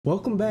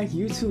Welcome back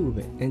YouTube,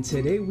 and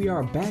today we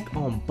are back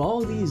on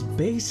Baldis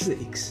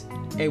Basics.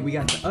 Hey, we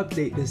got the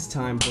update this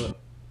time, but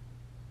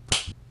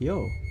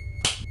yo,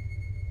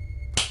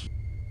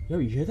 you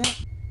hear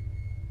that?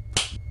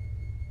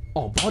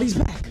 Oh, Baldi's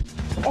back.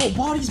 Oh,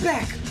 Baldi's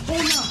back. Hold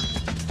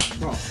on,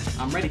 bro.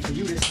 I'm ready for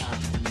you this time.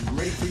 I'm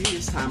ready for you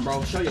this time,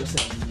 bro. Show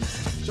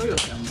yourself. Show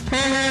yourself.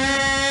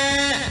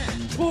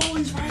 Oh,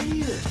 he's right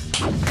here.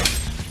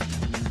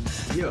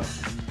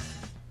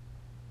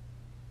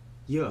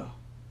 Yeah.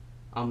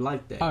 I'm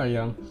like that. Alright,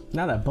 y'all.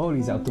 Now that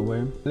Baldi's out the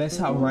way, let's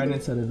hop right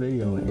into the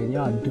video. And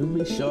y'all do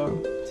be sure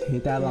to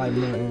hit that like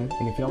button.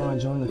 And if y'all want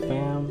to join the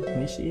fam,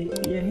 make sure you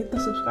hit the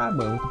subscribe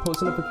button with the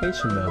post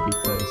notification bell,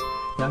 because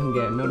y'all can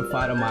get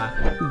notified of my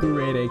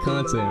grade A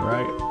content,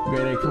 right?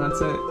 Grade A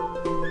content.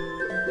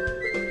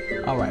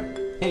 Alright.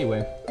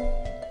 Anyway,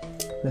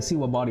 let's see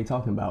what Baldi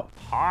talking about.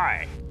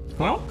 Hi.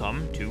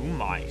 Welcome to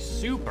my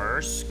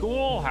super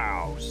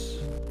schoolhouse.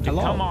 To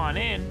Hello. come on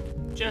in,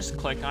 just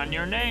click on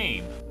your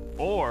name.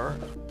 Or,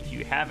 if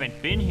you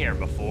haven't been here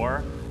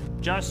before,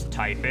 just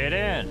type it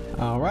in.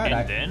 Alright.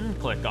 And then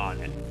click on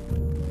it.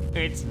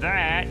 It's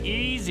that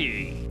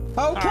easy.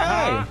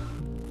 Okay.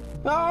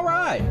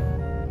 Alright.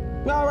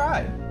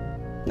 Alright.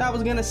 I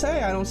was gonna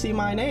say I don't see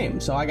my name,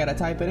 so I gotta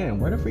type it in.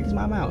 Where the freak is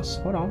my mouse?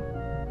 Hold on.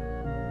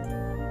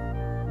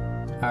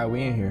 Alright,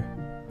 we in here.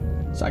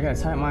 So I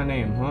gotta type my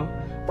name, huh?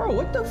 Bro,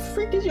 what the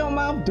freak is your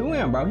mouth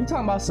doing, bro? He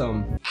talking about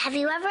something. Have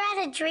you ever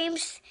had a dream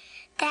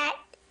that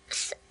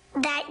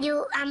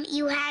you want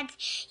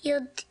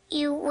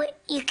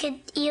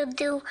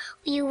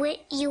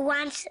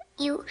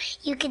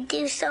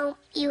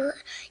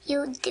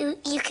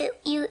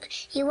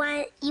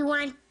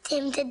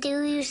him to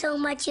do you so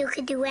much you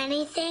could do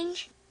anything?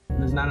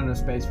 There's not enough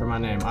space for my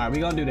name. Alright, we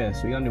gonna do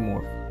this. We gonna do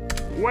more.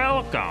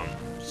 Welcome.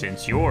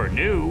 Since you're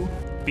new,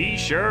 be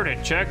sure to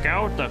check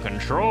out the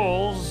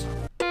controls.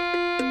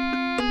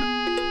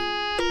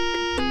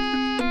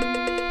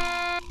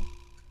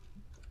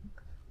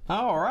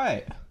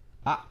 Alright.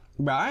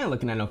 Bro, I ain't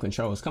looking at no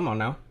controls. Come on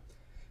now.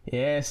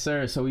 Yes,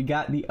 sir. So we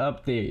got the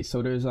update.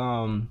 So there's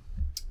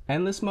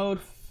endless mode,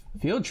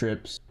 field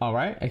trips.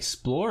 Alright,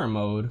 explorer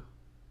mode,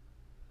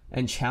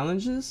 and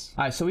challenges.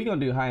 Alright, so we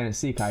gonna do hide and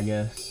seek, I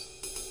guess.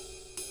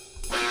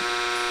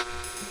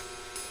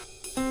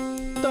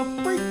 The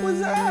freak was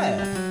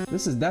that?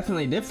 This is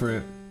definitely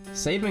different.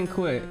 Save and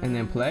quit and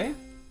then play.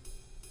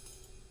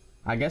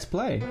 I guess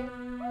play.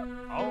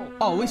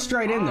 Oh, we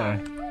straight in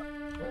there.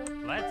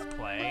 Let's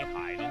play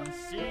hide and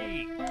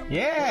seek.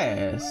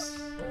 Yes.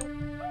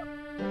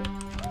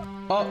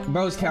 Oh,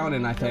 bro's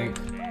counting, I think.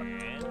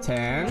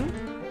 10.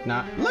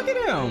 Nah, look at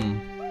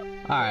him.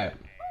 Alright.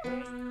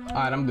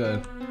 Alright, I'm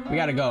good. We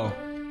gotta go.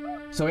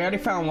 So we already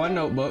found one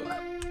notebook.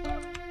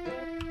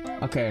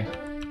 Okay.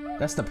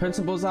 That's the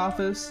principal's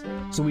office.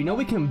 So we know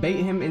we can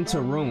bait him into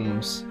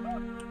rooms.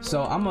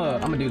 So I'm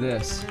gonna do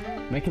this.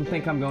 Make him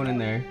think I'm going in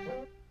there.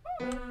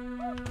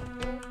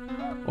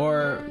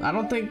 Or, I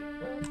don't think...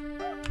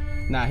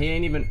 Nah, he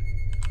ain't even...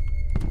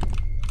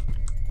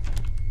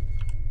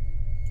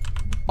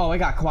 Oh, it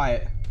got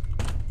quiet.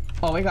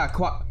 Oh, it got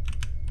quiet.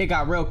 It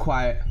got real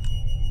quiet.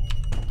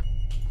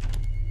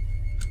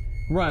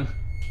 Run.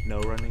 No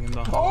running in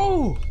the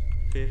hall. Oh!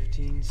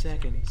 15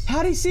 seconds.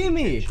 How'd he see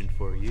me? Attention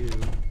for you.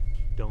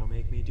 Don't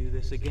make me do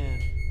this again.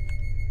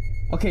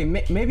 Okay,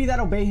 maybe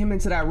that'll bait him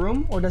into that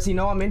room. Or does he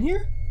know I'm in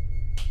here?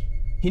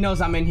 He knows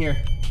I'm in here.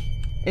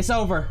 It's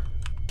over.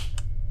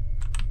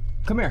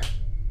 Come here.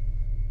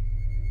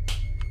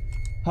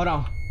 Hold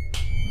on.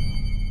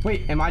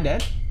 Wait, am I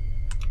dead?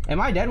 Am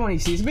I dead when he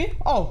sees me?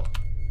 Oh,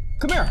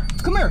 come here,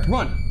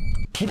 run.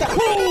 Hit that.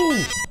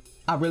 Woo!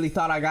 I really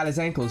thought I got his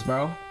ankles,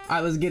 bro. All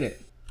right, let's get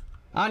it.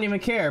 I don't even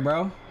care,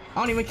 bro. I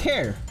don't even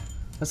care.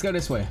 Let's go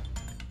this way.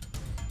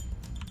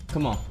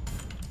 Come on.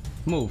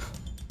 Move.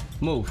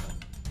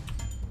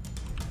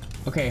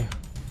 Okay.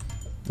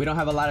 We don't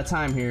have a lot of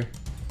time here.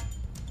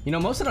 You know,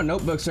 most of the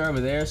notebooks are over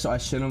there, so I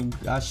should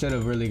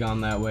have really gone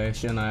that way,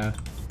 shouldn't I?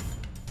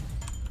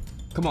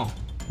 Come on.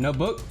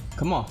 Notebook?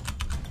 Come on.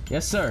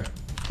 Yes, sir.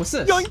 What's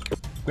this? Yoink.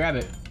 Grab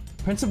it.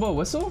 Principal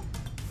whistle?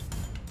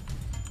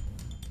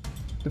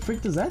 The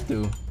freak does that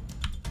do?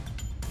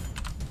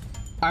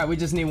 Alright, we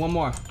just need one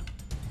more.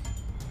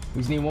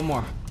 We just need one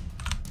more.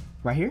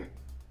 Right here?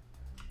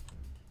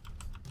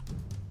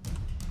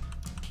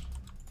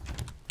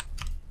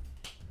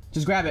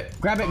 Just grab it.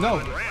 Grab it,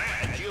 go.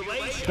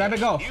 Grab it,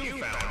 go. You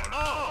found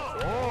all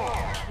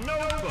 4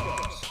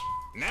 notebooks.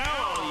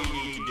 Now all you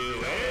need to do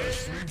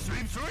is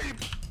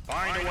sweep.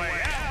 Find a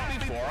way out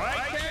before I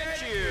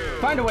catch you.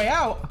 Find a way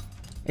out?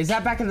 Is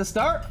that back at the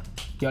start?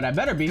 Yo, that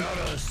better be.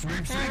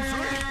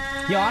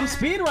 Yo, I'm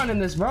speed running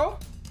this, bro.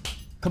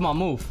 Come on,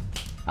 move.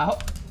 I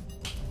hope.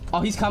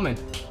 Oh, he's coming.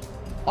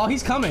 Oh,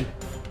 he's coming.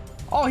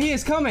 Oh, he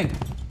is coming.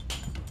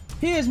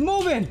 He is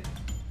moving.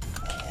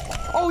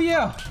 Oh,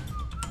 yeah.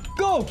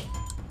 Go.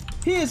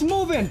 He is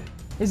moving.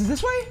 Is it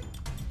this way?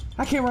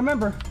 I can't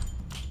remember.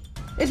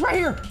 It's right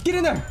here. Get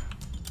in there.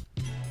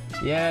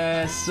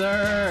 Yes,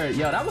 sir.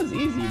 Yo, that was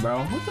easy,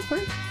 bro. What the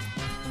freak?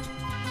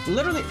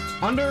 literally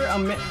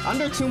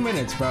under 2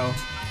 minutes, bro.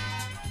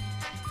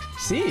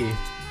 C?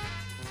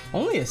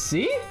 Only a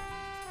C?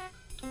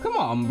 Come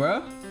on,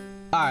 bro.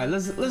 All right,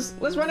 let's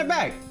run it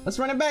back. Let's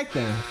run it back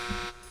then.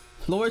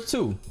 Floor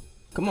 2.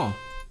 Come on.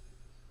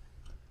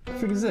 What the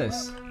frick is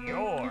this?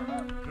 You're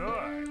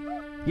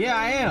good. Yeah,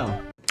 I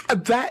am.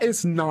 That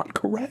is not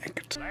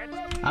correct.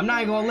 I'm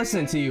not even gonna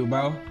listen to you,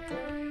 bro.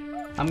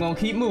 I'm gonna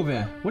keep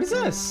moving. What is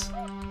this?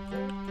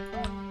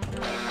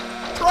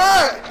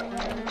 Try!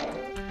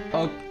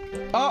 Oh.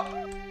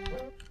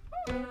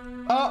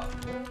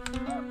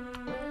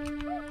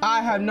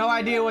 I have no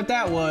idea what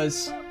that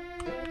was.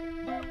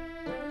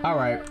 All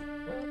right.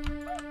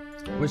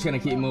 We're just gonna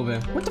keep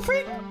moving. What the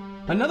freak?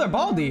 Another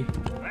Baldi.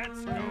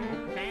 Let's go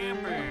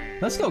camping.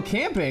 Let's go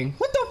camping.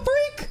 What the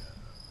freak?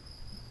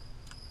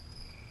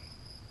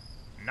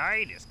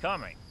 Night is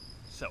coming,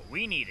 so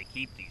we need to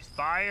keep these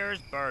fires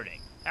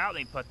burning.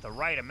 Allie put the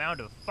right amount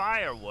of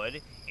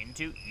firewood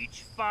into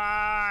each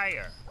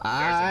fire.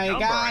 I There's a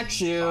number got on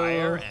each you.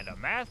 Fire and a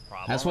math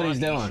problem. That's what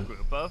he's on doing. Each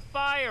group of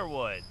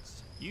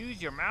firewoods.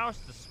 Use your mouse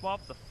to swap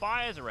the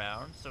fires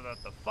around so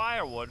that the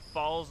firewood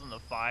falls in the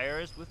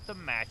fires with the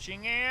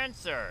matching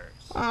answers.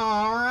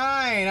 All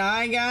right,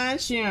 I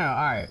got you. All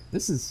right,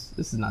 this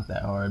is not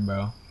that hard,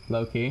 bro.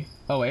 Low key.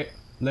 Oh wait,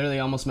 literally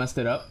almost messed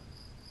it up.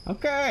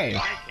 Okay.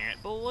 I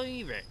can't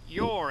believe it.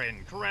 You're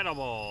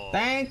incredible.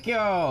 Thank you.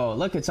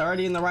 Look, it's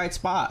already in the right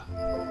spot.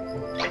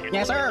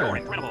 Yes, sir. You're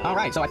incredible. All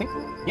right, so I think,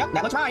 yep,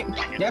 that looks right.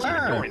 Yes,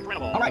 sir. You're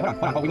incredible. All right,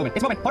 hold on. Oh, we moving.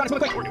 It's moving. Hold on, it's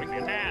moving quick. You're doing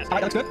fantastic. All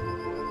right, that looks good.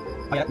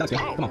 Oh yeah, that looks good.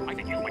 Come on. I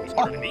think you might be Oh,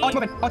 smarter than me. it's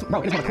moving. Oh,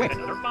 bro, it is moving quick.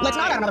 Another fire. Let's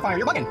not add another fire.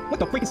 You're bugging. What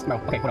the freak is, bro?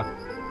 Okay, hold on.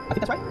 I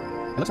think that's right.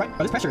 It looks right. Oh,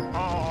 there's pressure.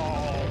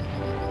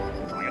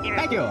 Oh. Try again.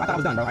 Thank you. I thought I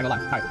was done, bro. I ain't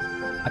gonna lie. All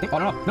right. I think. Oh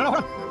no, hold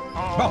on.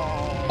 Bro.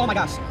 Oh my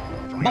gosh.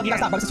 Bug, you gotta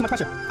stop, bro. This is too much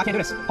pressure. I can't do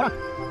this. Hold on.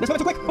 This is moving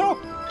too quick. Hold on.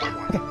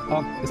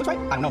 Okay. This looks right.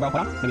 I don't know, bro.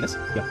 Hold on. Maybe this.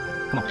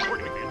 Yeah. Come on. You're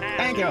doing fantastic.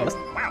 Thank you.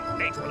 Wow,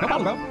 thanks for the No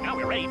problem, help. bro. Now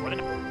we're ready for the...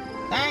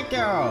 Thank you.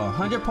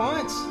 100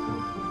 points.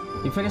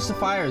 You finished the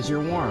fires.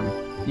 You're warm.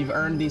 You've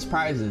earned these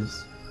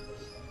prizes.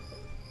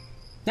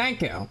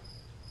 Thank you.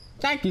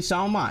 Thank you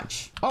so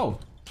much. Oh.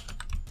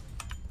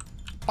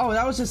 Oh,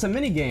 that was just a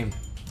mini game.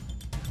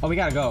 Oh, we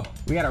gotta go.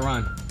 We gotta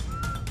run.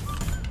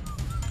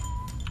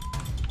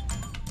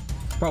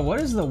 Bro, what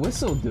does the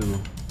whistle do?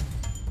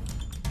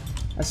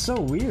 That's so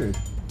weird.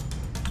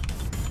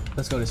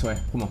 Let's go this way.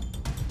 Come on.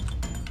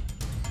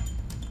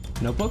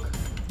 Notebook?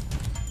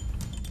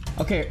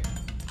 Okay.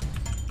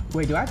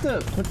 Wait, do I have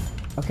to put...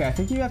 Okay, I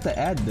think you have to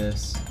add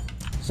this.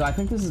 So I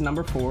think this is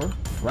number 4,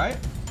 right?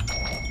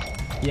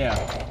 Yeah.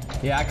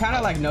 Yeah, I kind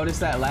of like noticed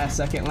that last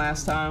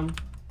time.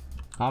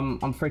 I'm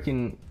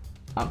freaking...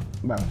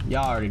 bro,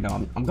 y'all already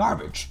know I'm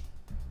garbage.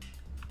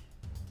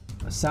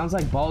 Sounds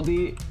like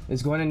Baldi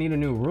is going to need a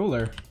new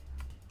ruler.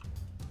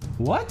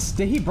 What?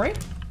 Did he break?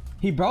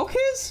 He broke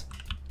his?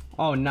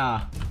 Oh,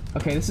 nah.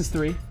 Okay, this is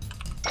 3.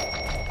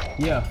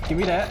 Yeah, give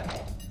me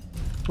that.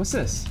 What's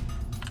this?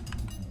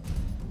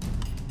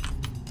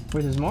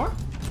 Wait, there's more?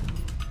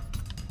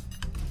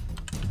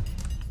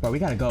 Bro, we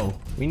gotta go.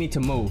 We need to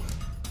move.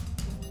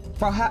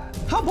 Bro,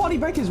 how Baldi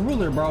break his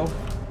ruler, bro?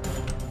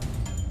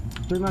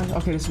 3 minutes.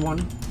 Okay, this is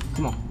 1.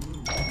 Come on.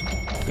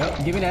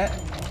 Yep, give me that.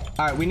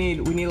 All right, we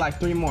need like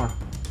 3 more.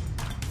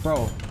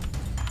 Bro,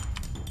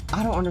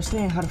 I don't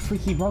understand how the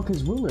freak he broke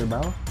his ruler,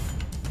 bro.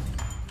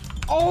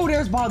 Oh,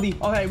 there's Baldi.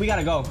 Okay, we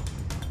gotta go.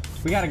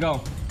 We gotta go.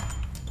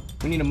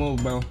 We need to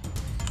move, bro.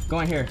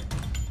 Go in here.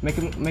 Make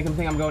him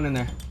think I'm going in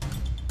there.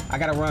 I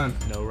gotta run.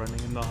 No running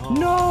in the hall.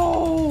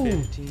 No!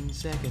 15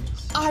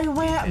 seconds. I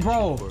ran,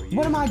 bro.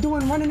 What am I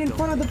doing running in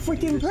front of the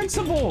freaking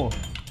principal?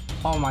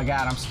 Oh my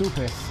god, I'm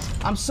stupid.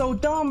 I'm so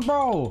dumb,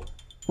 bro.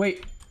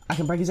 Wait, I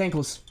can break his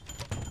ankles.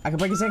 I can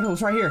break his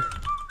ankles right here.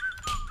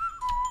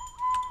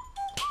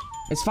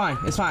 It's fine.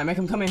 It's fine. Make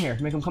him come in here.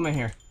 Make him come in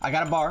here. I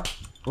got a bar.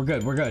 We're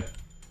good. We're good.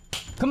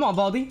 Come on,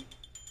 Baldi.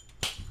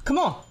 Come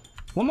on.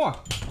 One more.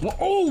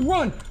 Oh,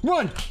 run.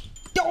 Run.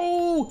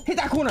 Oh, hit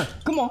that corner.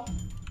 Come on.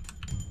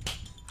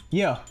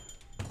 Yeah.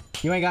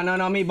 You ain't got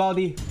nothing on me,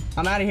 Baldi.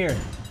 I'm out of here.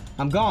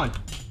 I'm gone.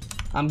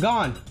 I'm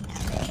gone.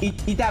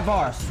 Eat that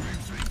bar.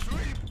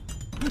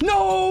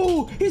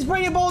 No! He's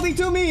bringing Baldi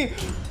to me.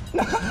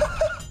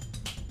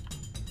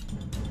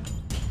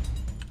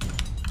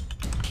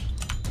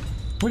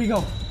 Where'd he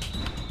go?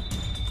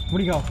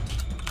 Where'd he go?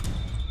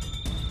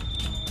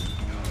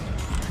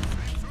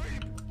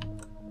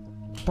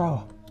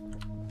 Bro.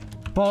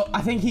 Bro,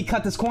 I think he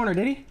cut this corner,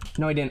 did he?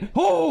 No, he didn't.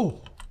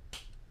 Oh!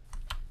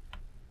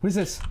 What is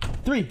this?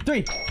 3. Give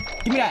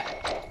me that.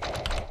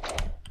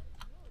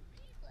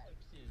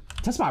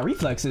 That's my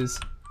reflexes.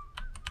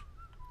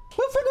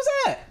 What the freak was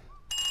that?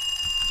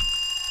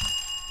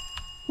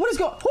 What is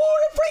going? Who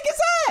the freak is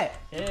that?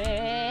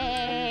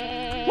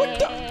 What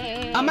the?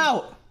 I'm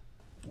out.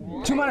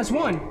 2 minus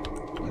 1.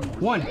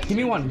 1. Give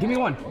me 1. Give me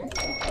 1.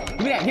 Give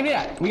me that. Give me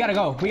that. We gotta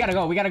go. We gotta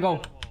go. We gotta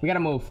go. We gotta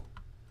move.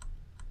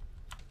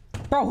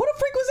 Bro, who the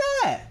freak was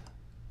that?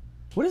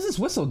 What does this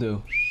whistle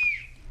do?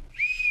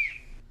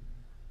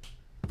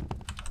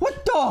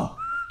 What the?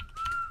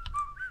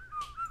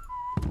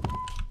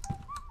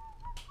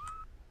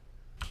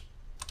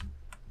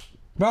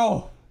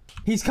 Bro,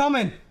 he's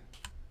coming.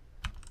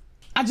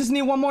 I just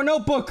need one more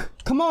notebook.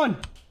 Come on.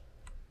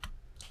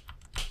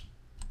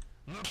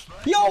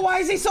 Yo, why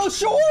is he so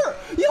short?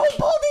 Yo,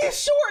 Baldi is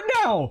short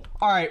now.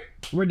 All right,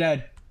 we're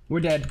dead. We're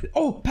dead.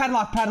 Oh,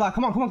 padlock, padlock.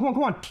 Come on, come on, come on,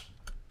 come on.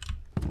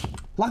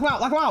 Lock him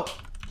out, lock him out.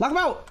 Lock him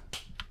out.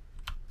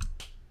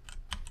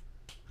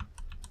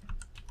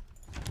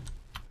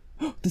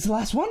 This is the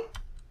last one?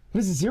 What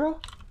is it,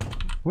 0?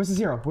 Where's the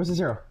 0? Where's the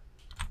 0?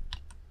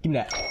 Give me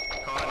that.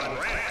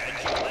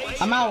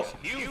 I'm out.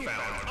 You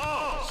found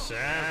all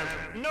 7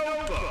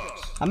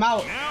 notebooks. I'm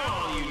out.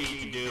 Now all you need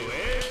to do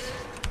is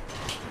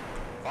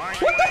find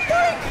What the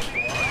frick?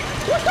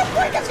 What the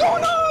frick is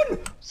going on?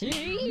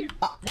 See?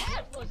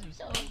 That wasn't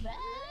so bad.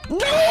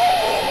 No!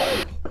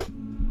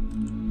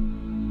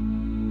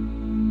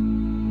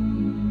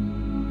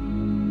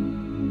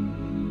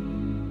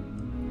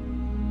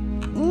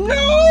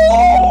 No!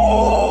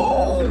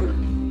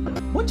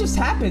 What just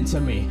happened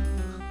to me?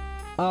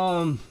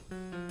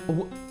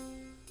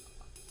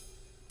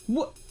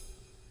 What?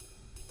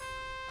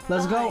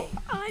 Let's go.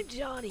 Hi, I'm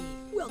Johnny.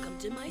 Welcome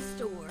to my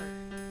store.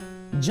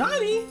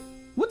 Johnny?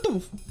 What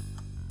the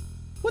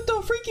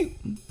freak you?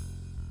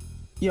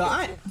 Yo,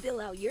 This will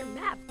fill out your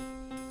map.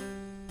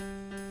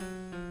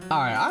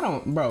 Alright, I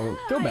don't, bro,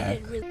 go I back.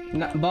 didn't really-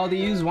 No, Baldi,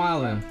 use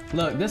wildin'.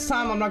 Look, this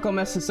time I'm not gonna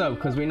mess this up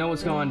because we know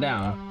what's going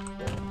down.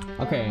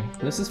 Okay,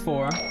 this is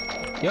 4.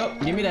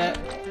 Yup, give me that.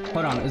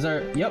 Hold on, is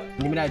there, yup,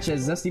 give me that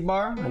zesty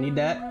bar. I need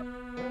that.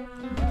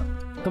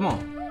 Come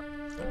on.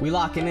 We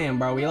locking in,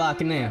 bro, we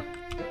locking in.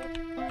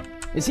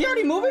 Is he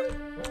already moving?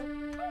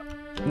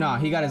 Nah,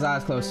 he got his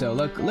eyes closed still.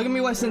 Look at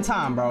me wasting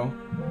time, bro.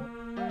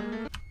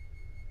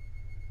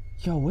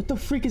 Yo, what the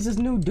freak is this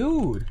new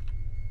dude?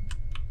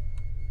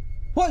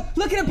 What?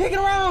 Look at him picking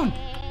around!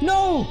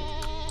 No!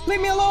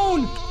 Leave me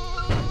alone!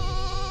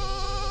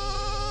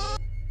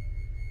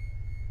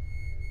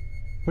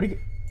 Where'd he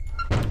go?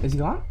 Is he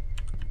gone?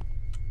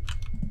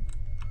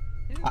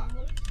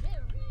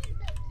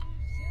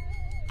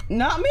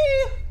 Not me!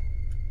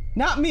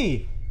 Not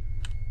me!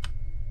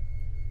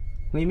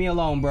 Leave me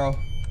alone, bro.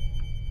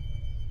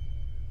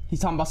 He's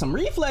talking about some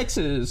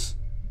reflexes.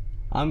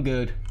 I'm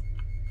good.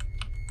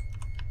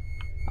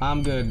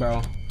 I'm good,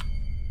 bro.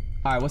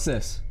 Alright, what's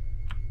this?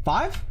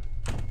 5?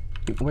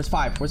 Where's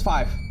 5? Where's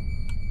 5?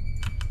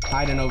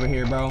 Hiding over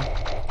here, bro.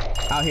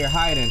 Out here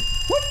hiding.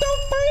 What the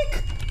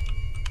freak?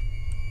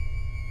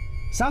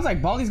 Sounds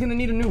like Baldi's gonna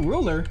need a new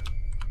ruler.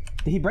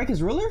 Did he break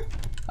his ruler?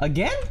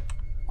 Again?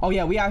 Oh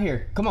yeah, we out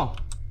here. Come on.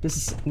 This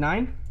is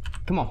 9.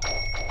 Come on.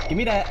 Give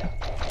me that.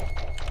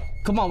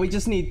 Come on, we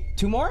just need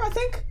 2 more, I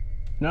think?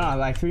 No,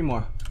 like 3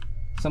 more.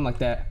 Something like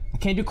that. I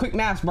can't do quick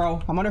maths,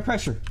 bro. I'm under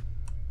pressure.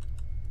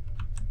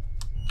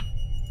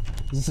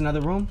 Is this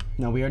another room?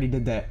 No, we already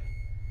did that.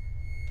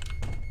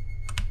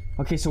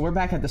 Okay, so we're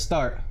back at the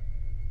start.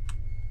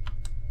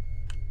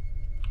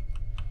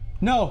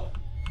 No!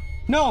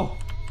 No!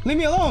 Leave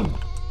me alone!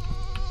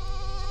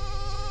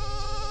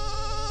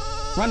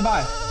 Run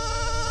by.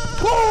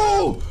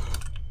 Whoa!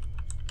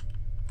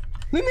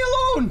 Leave me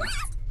alone!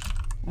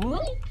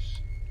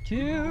 Whoops.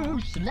 Too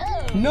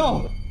slow.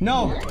 No!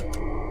 No!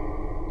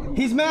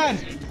 He's mad!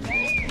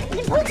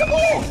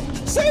 Principal!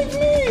 Save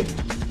me!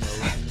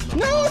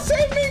 No!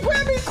 Save me!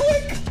 Grab me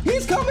quick!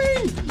 He's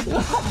coming!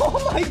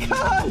 Oh my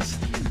gosh!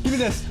 Give me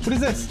this. What is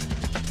this?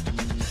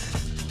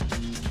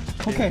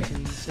 Okay.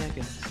 15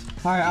 seconds.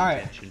 Alright,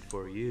 alright. Attention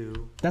for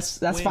you.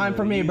 That's When fine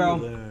for will me, you bro.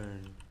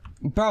 learn?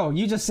 Bro,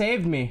 you just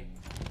saved me.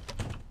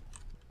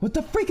 What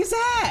the freak is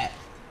that?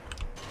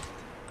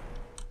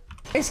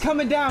 It's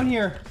coming down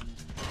here.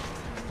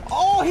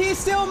 Oh, he's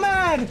still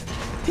mad.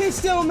 He's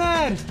still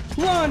mad.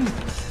 Run.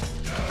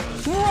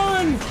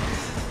 Run.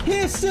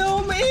 He's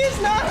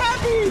not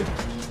happy.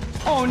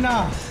 Oh,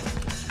 nah.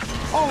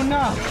 Oh,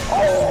 nah.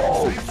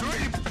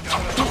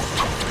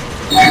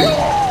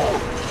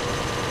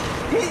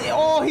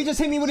 Oh! He just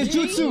hit me with his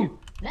jutsu.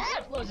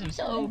 That wasn't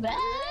so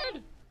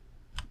bad.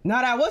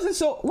 Nah, that wasn't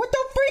so. What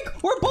the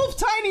freak? We're both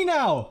tiny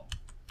now.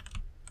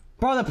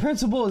 Bro, the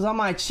principal is on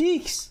my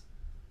cheeks.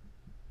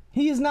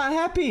 He is not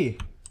happy.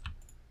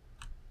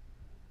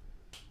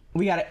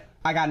 We got it.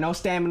 I got no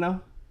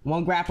stamina.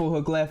 1 grapple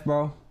hook left,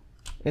 bro.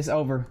 It's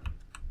over.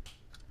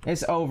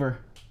 It's over.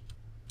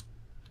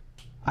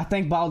 I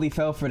think Baldi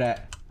fell for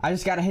that. I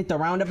just gotta hit the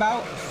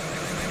roundabout.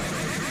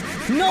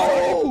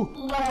 No!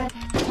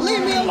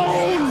 Leave me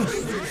alone!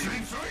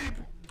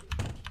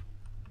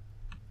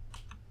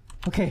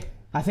 Okay,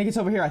 I think it's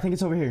over here. I think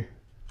it's over here.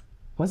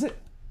 Was it?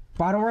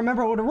 Bro, I don't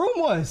remember what the room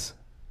was.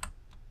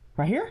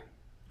 Right here?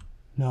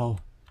 No.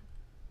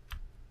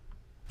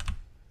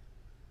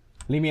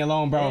 Leave me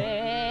alone, bro.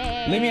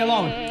 Leave me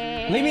alone.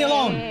 Leave me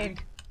alone.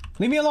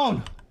 Leave me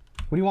alone.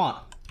 What do you want?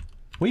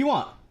 What do you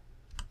want?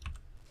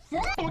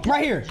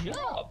 Right here.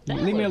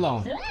 Leave me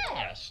alone.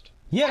 Fast.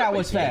 Yeah, that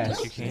was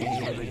fast. You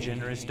can't give a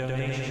generous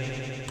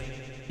donation.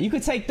 You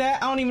could take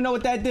that. I don't even know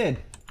what that did.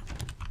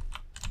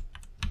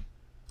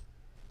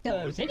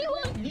 Does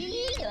anyone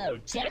need a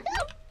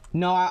character?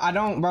 No, I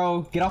don't,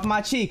 bro. Get off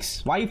my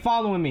cheeks. Why are you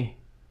following me?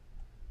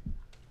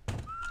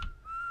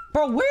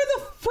 Bro, where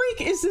the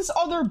freak is this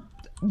other...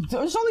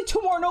 There's only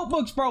 2 more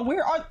notebooks, bro.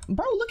 Where are...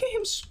 Bro, look at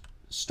him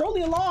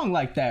strolling along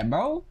like that,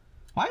 bro.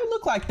 Why you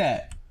look like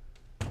that?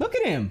 Look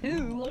at him.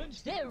 Who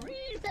wants their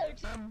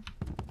research?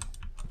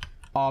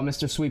 Oh,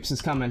 Mr. Sweeps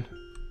is coming.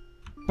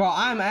 Bro,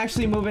 I'm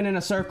actually moving in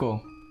a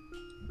circle.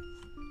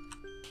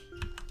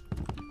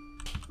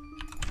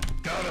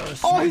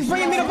 Oh, he's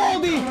bringing me to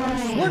Baldi.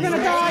 We're gonna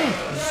die.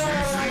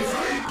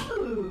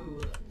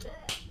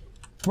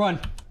 Run.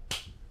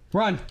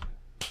 Run.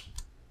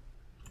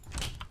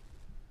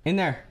 In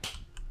there.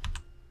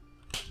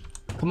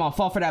 Come on,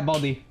 fall for that,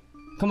 Baldi.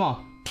 Come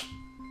on.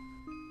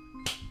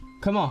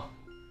 Come on.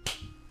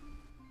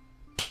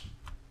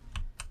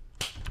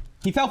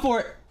 He fell for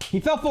it. He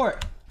fell for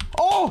it.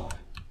 Oh!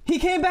 He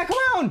came back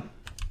around.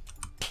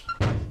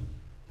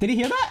 Did he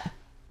hear that?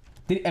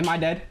 Am I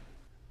dead?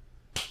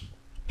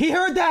 He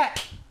heard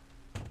that.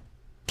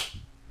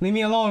 Leave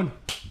me alone.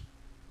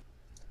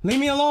 Leave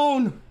me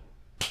alone.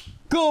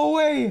 Go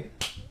away.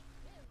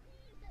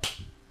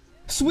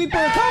 Sweeper,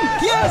 come!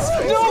 Yes!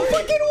 No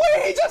fucking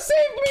way! He just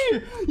saved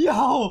me!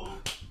 Yo!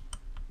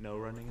 No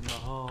running in the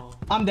hall.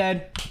 I'm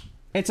dead.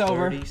 It's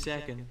over. 30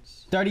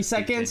 seconds. 30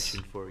 seconds.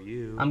 Detention for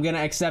you. I'm gonna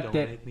accept Don't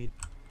it. make me...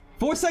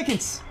 4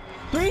 seconds.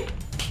 3.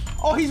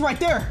 Oh, he's right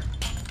there.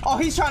 Oh,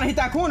 he's trying to hit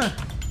that corner.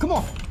 Come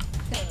on.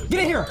 Get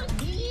in here.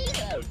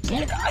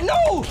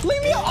 No!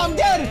 Leave me! I'm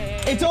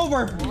dead! It's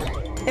over.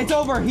 It's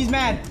over. He's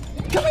mad.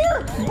 Come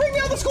here! Bring me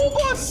on the school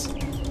bus!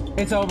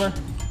 It's over.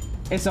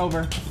 It's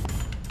over.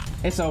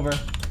 It's over.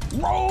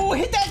 Bro,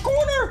 hit that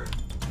corner!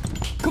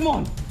 Come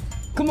on.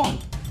 Come on.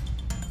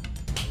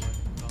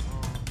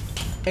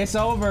 It's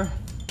over.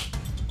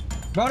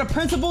 Bro, the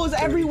principal is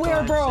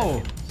everywhere,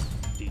 bro.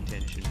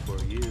 Detention for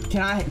you.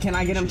 Can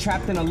I get him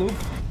trapped in a loop?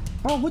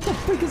 Bro, what the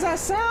freak is that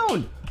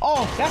sound?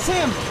 Oh, that's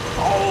him.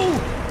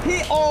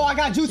 Oh, I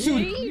got jutsu.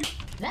 See?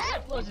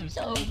 That wasn't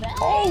so bad.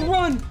 Oh,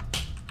 run.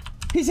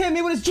 He's hitting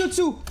me with his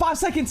jutsu. 5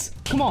 seconds.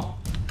 Come on.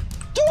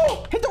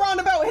 Oh, hit the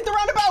roundabout. Hit the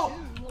roundabout.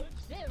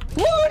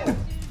 Run.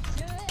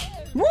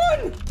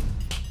 Run.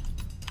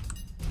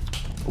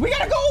 We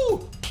gotta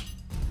go.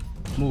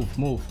 Move,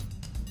 move.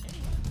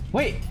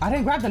 Wait, I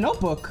didn't grab the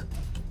notebook.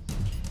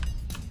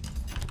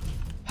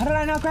 How did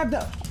I not grab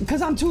the...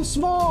 Because I'm too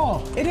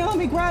small. It didn't let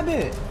me grab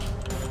it.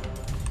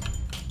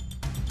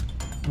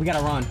 We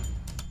gotta run.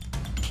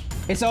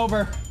 It's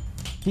over.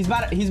 He's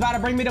about to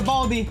bring me to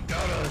Baldi.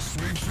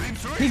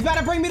 He's about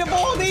to bring me to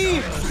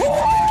Baldi.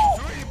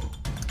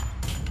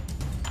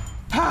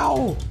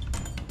 How?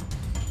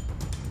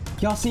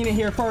 Y'all seen it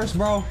here first,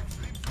 bro.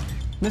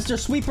 Mr.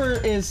 Sweeper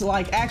is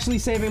like actually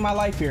saving my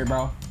life here,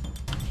 bro.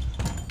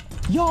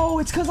 Yo,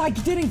 it's because I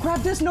didn't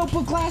grab this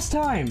notebook last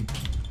time.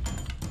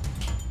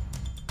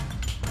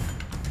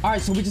 All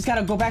right, so we just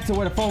gotta go back to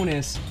where the phone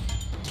is.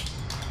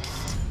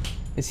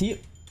 Is he?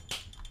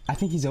 I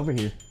think he's over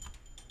here.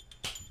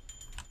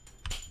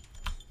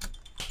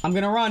 I'm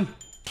gonna run.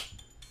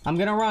 I'm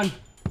gonna run.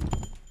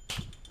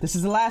 This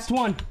is the last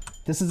one.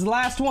 This is the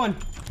last one.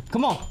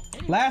 Come on,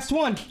 last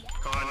one.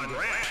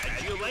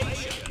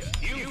 Congratulations!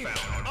 You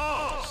found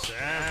all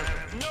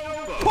 7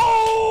 notebooks.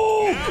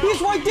 Oh!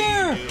 He's right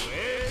there!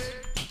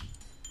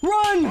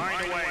 Run!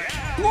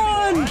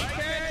 Run!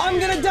 I'm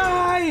gonna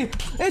die!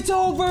 It's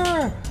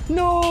over!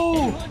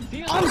 No!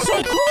 I'm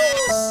so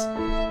close!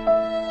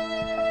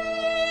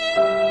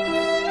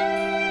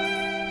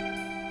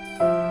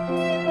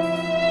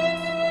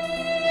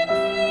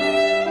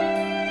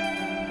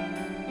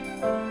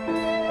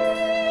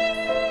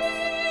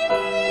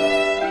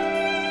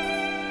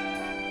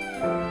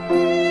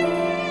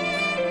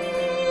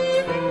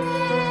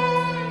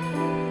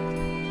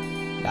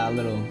 Got a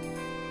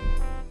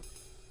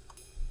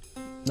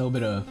little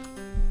bit of...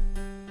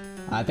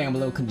 I think I'm a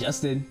little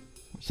congested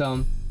or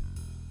something.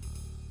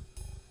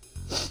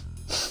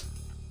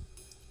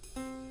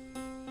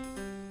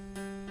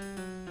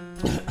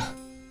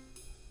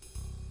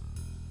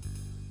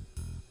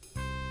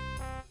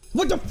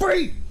 What the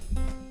freak?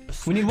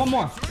 We need one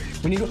more.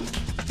 We need...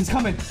 He's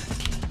coming.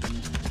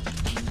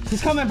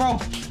 He's coming, bro.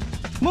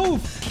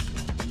 Move.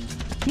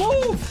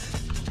 Move.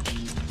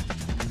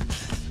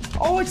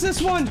 Oh, it's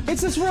this one.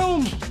 It's this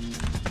room.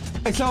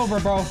 It's over,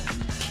 bro.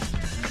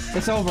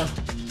 It's over.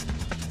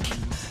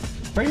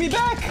 Bring me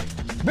back.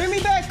 Bring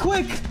me back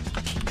quick.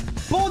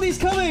 Baldi's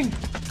coming.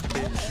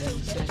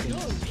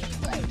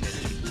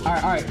 All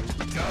right, all right.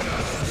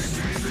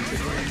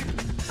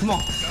 Come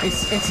on.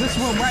 It's this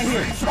room right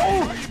here.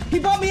 Oh, he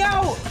brought me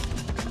out.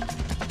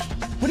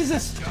 What is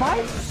this?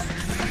 5?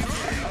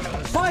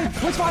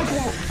 5. What's 5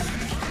 for?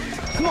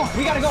 Come on.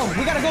 We gotta go.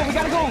 We gotta go. We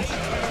gotta go.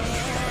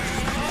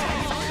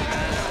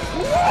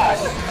 Run!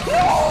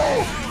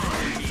 No!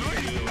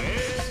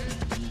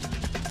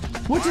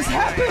 What just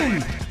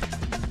happened?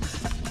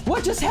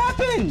 What just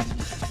happened?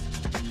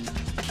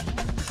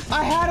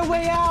 I had a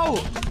way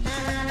out.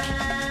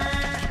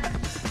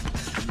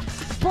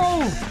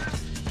 Bro.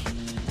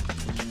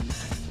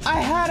 I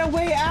had a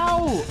way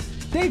out.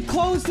 They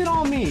closed it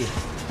on me.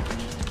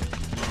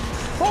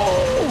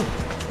 Oh!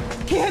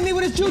 He hit me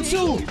with his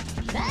jutsu.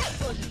 That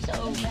wasn't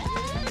so bad.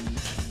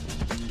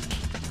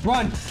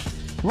 Run!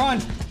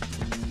 Run!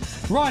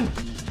 Run!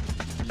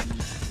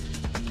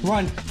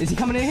 Run! Is he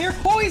coming in here?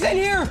 Oh, he's in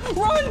here!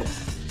 Run!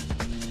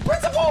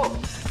 Principal!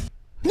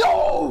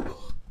 No!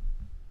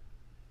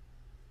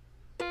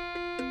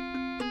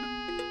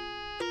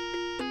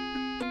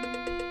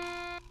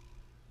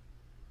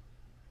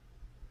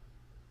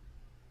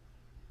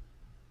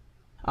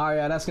 Alright,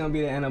 yeah, that's gonna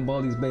be the end of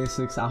Baldis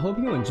Basics. I hope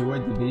you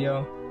enjoyed the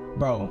video.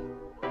 Bro,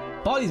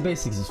 Baldis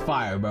Basics is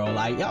fire, bro.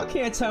 Like, y'all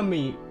can't tell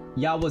me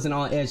y'all wasn't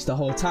on edge the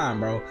whole time,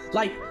 bro.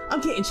 Like,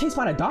 I'm getting chased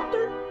by the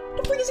doctor?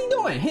 What the freak is he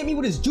doing? Hit me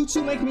with his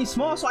jutsu, making me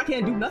small so I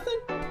can't do nothing?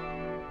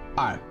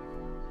 Alright.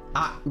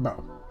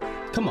 Bro,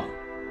 come on.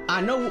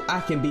 I know I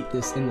can beat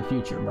this in the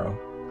future, bro.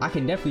 I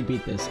can definitely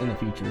beat this in the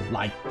future.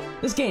 Like,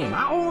 this game,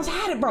 I almost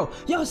had it, bro.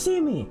 Y'all see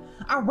me?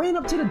 I ran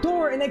up to the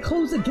door and they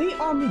closed the gate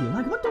on me.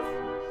 Like, what the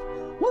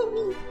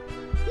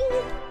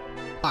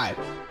Alright.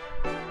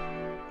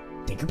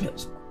 Take your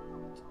pills.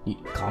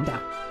 Calm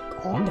down.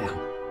 Calm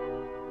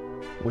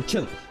down. We're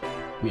chilling.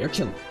 We are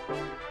chilling.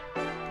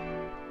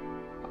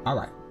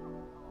 Alright.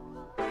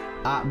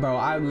 Bro,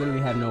 I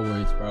literally have no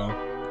words,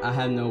 bro. I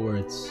have no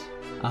words.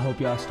 I hope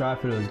y'all strive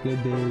for those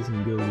good days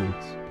and good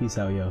weeks. Peace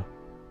out, yo.